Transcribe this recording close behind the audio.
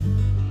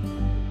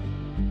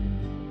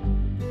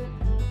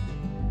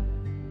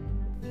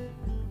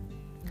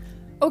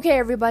Okay,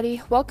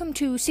 everybody, welcome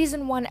to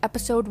Season 1,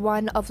 Episode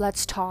 1 of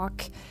Let's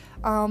Talk.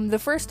 The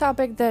first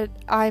topic that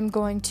I'm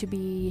going to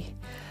be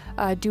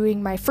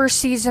doing my first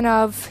season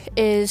of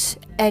is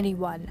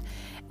anyone.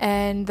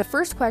 And the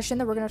first question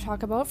that we're going to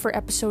talk about for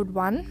Episode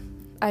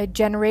 1, I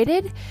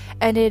generated,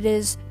 and it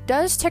is,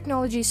 does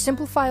technology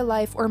simplify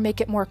life or make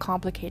it more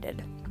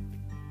complicated?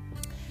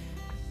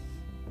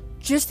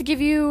 Just to give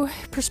you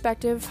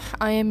perspective,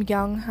 I am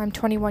young, I'm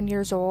 21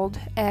 years old,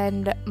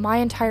 and my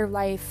entire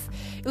life,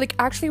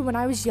 when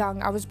I was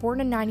young, I was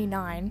born in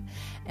 99,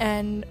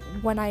 and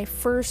I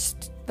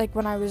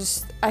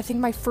think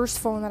my first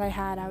phone that I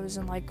had, I was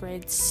in,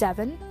 grade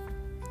 7,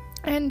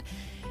 and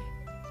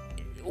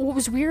what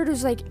was weird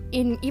was,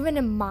 even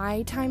in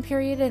my time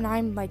period, and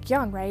I'm,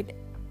 young, right,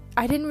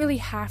 I didn't really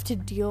have to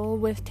deal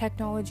with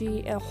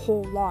technology a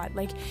whole lot.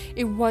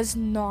 It was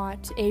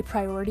not a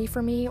priority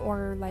for me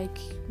or,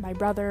 my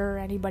brother or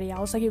anybody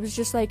else. It was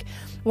just,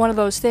 one of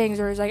those things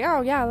where it's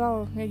oh, yeah,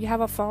 well, you have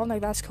a phone?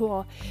 That's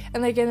cool.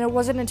 And, and it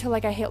wasn't until, I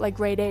hit,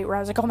 grade 8 where I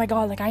was oh, my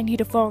God, I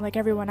need a phone.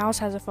 Everyone else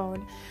has a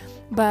phone.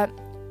 But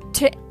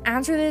to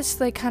answer this,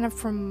 kind of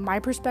from my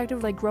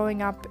perspective,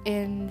 growing up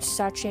in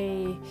such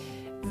a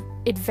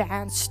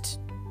advanced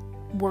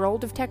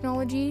world of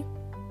technology,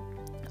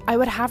 I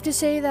would have to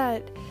say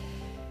that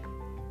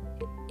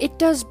it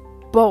does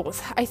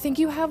both. I think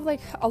you have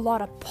a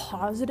lot of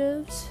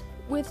positives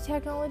with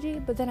technology,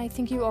 but then I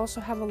think you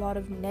also have a lot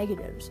of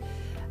negatives.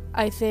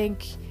 I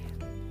think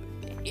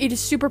it is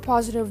super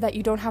positive that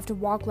you don't have to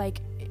walk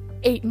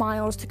 8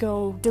 miles to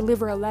go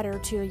deliver a letter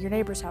to your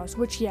neighbor's house,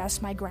 which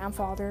yes, my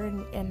grandfather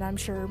and I'm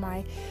sure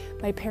my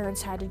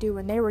parents had to do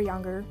when they were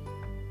younger.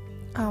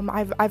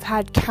 I've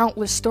had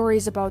countless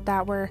stories about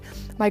that where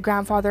my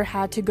grandfather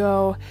had to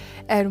go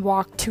and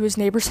walk to his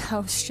neighbor's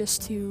house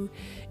just to,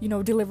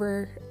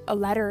 deliver a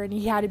letter, and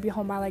he had to be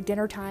home by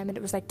dinner time, and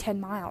it was 10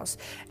 miles,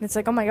 and it's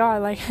oh my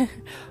God,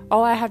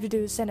 all I have to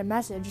do is send a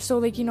message. So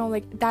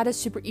that is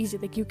super easy.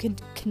 You can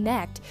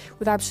connect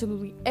with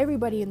absolutely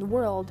everybody in the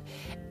world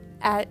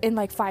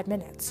in 5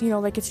 minutes,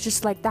 it's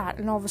just that,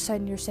 and all of a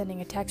sudden you're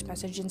sending a text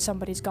message and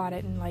somebody's got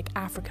it in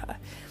Africa.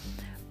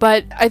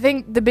 But I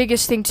think the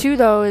biggest thing too,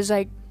 though, is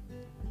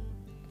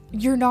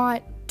you're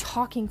not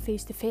talking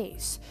face to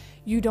face.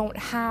 You don't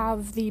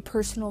have the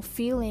personal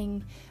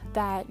feeling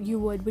that you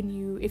would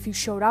if you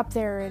showed up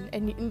there,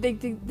 and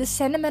the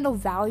sentimental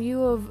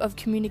value of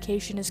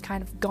communication is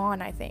kind of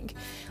gone, I think.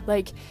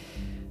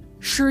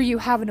 Sure, you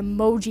have an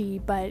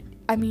emoji, but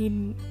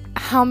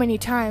how many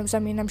times?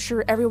 I'm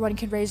sure everyone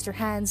can raise their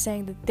hand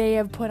saying that they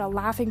have put a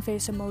laughing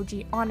face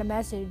emoji on a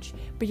message,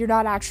 but you're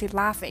not actually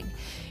laughing.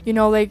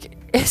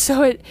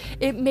 So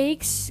it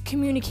makes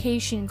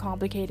communication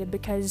complicated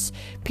because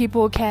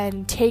people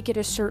can take it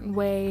a certain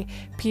way.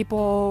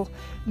 People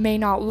may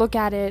not look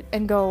at it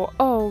and go,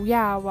 oh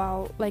yeah,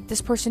 well, this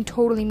person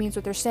totally means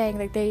what they're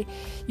saying.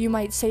 You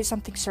might say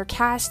something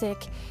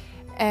sarcastic,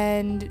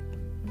 and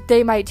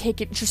they might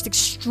take it just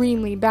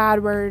extremely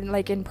bad, where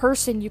in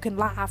person you can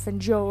laugh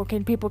and joke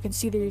and people can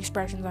see the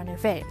expressions on your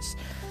face.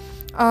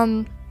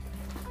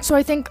 So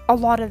I think a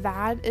lot of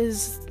that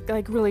is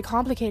really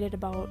complicated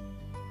about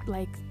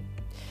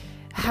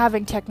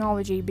having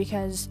technology,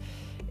 because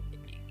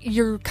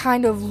you're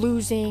kind of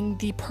losing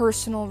the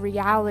personal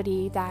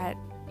reality that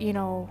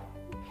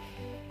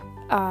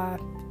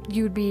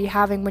you'd be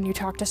having when you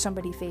talk to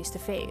somebody face to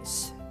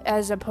face,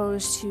 as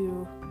opposed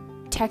to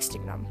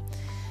texting them.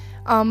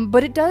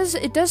 But it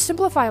does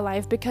simplify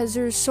life, because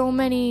there's so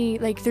many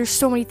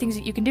things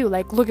that you can do.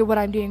 Look at what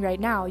I'm doing right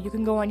now. You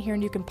can go on here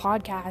and you can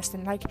podcast,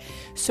 and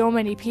so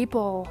many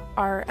people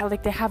are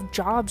they have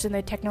jobs in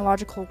the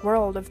technological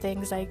world of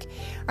things.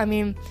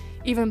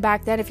 Even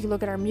back then, if you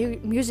look at our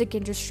music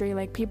industry,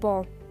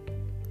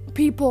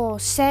 people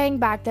sang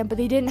back then, but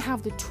they didn't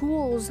have the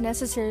tools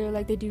necessarily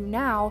like they do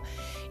now.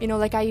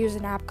 I use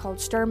an app called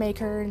Star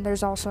Maker, and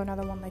there's also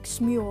another one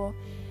Smule.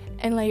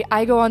 And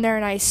I go on there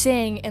and I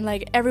sing,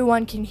 and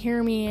everyone can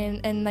hear me,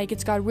 and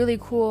it's got really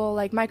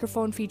cool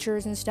microphone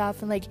features and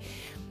stuff, and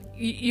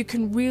you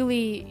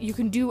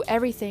can do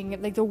everything.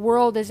 The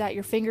world is at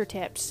your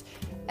fingertips,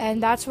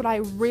 and that's what I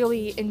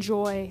really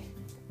enjoy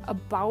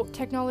about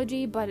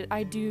technology. But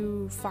I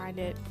do find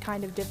it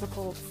kind of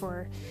difficult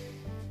for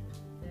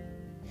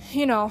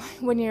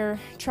when you're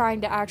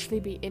trying to actually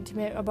be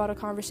intimate about a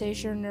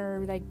conversation,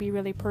 or be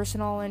really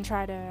personal and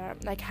try to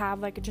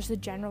have just a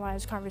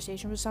generalized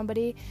conversation with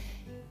somebody.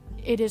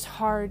 It is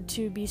hard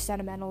to be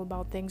sentimental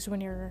about things when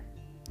you're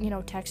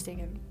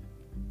texting and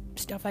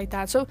stuff like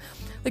that. So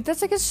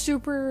that's a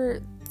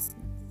super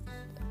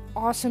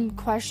awesome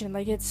question.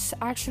 It's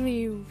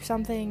actually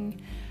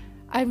something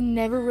I've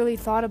never really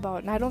thought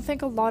about, and I don't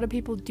think a lot of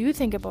people do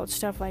think about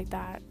stuff like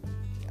that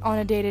on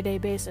a day-to-day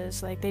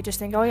basis. They just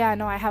think, oh yeah,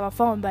 no, I have a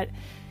phone.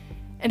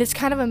 And it's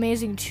kind of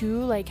amazing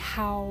too,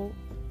 how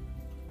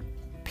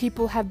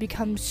people have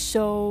become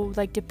so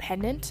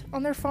dependent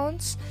on their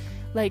phones.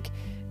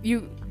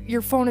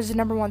 Your phone is the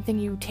number one thing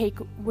you take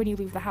when you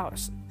leave the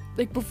house.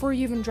 Before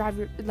you even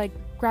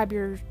grab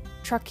your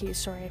truck keys,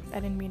 sorry, I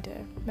didn't mean to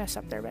mess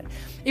up there, but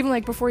even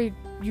like before you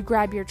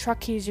grab your truck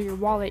keys or your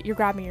wallet, you're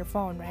grabbing your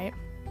phone, right?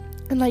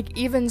 And like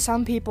even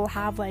some people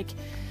have like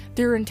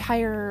their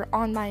entire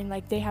online,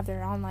 like they have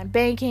their online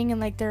banking and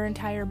like their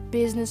entire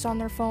business on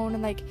their phone,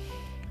 and like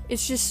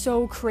it's just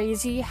so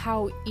crazy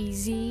how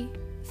easy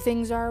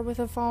things are with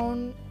a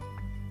phone.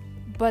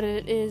 But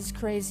it is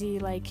crazy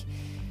like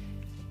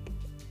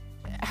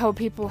how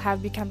people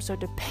have become so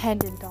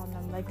dependent on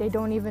them, like they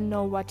don't even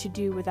know what to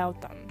do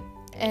without them.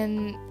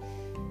 And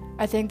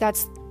I think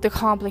that's the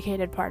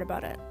complicated part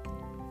about it.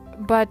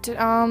 But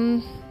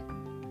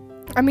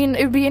I mean,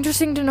 it would be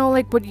interesting to know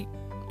like what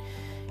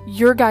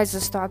your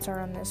guys' thoughts are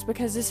on this,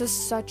 because this is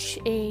such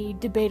a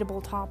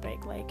debatable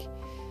topic. Like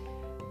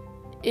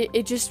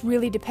it just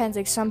really depends.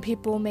 Like some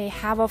people may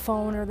have a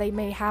phone, or they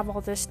may have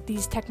all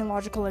these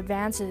technological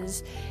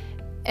advances,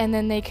 and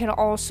then they can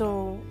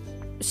also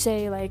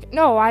say like,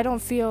 no, I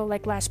don't feel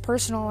like less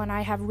personal, and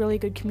I have really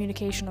good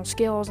communicational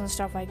skills and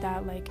stuff like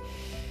that. Like,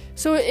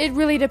 so it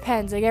really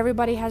depends. Like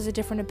everybody has a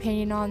different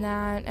opinion on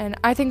that, and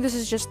I think this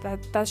is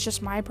that's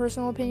just my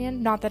personal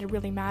opinion. Not that it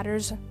really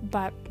matters,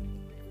 but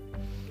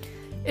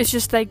it's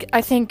just like,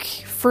 I think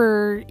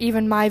for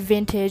even my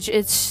vintage,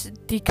 it's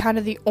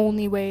the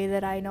only way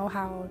that I know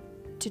how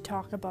to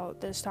talk about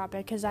this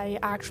topic, because I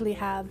actually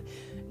have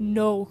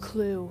no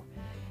clue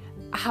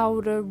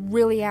how to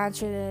really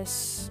answer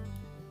this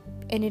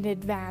in an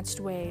advanced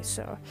way.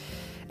 So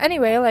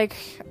anyway, like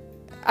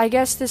I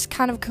guess this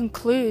kind of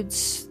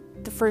concludes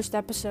the first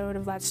episode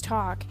of Let's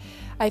Talk.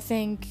 I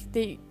think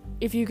that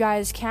if you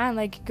guys can,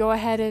 like, go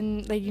ahead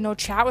and like,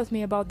 chat with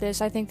me about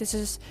this. I think this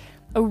is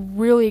a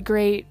really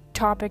great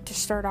topic to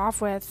start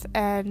off with,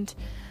 and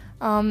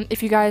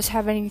if you guys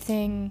have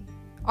anything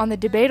on the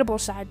debatable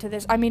side to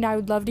this, I mean, I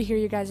would love to hear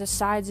your guys'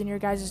 sides and your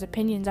guys'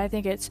 opinions. I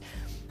think it's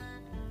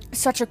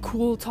such a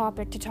cool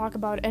topic to talk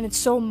about, and it's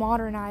so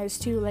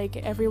modernized too, like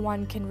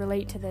everyone can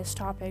relate to this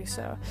topic.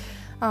 So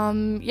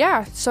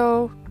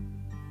so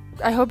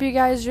I hope you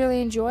guys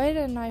really enjoyed,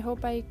 and I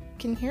hope I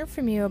can hear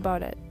from you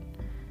about it.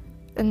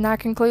 And that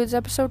concludes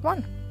episode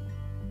 1.